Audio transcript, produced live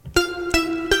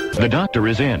The doctor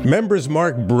is in. Members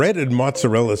Mark breaded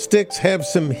mozzarella sticks have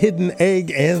some hidden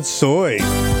egg and soy.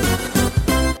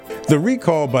 The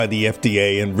recall by the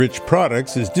FDA and Rich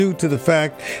Products is due to the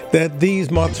fact that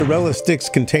these mozzarella sticks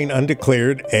contain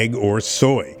undeclared egg or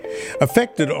soy.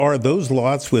 Affected are those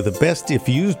lots with a best if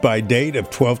used by date of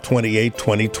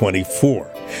 12/28/2024.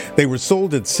 They were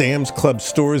sold at Sam's Club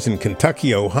stores in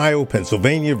Kentucky, Ohio,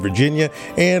 Pennsylvania, Virginia,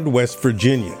 and West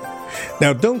Virginia.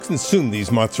 Now, don't consume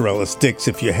these mozzarella sticks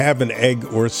if you have an egg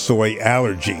or soy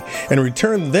allergy, and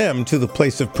return them to the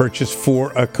place of purchase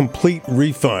for a complete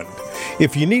refund.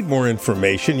 If you need more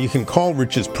information, you can call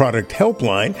Rich's Product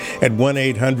Helpline at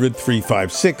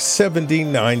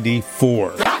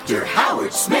 1-800-356-7094. Dr.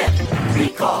 Howard Smith,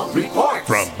 Recall Report.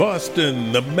 From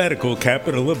Boston, the medical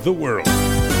capital of the world.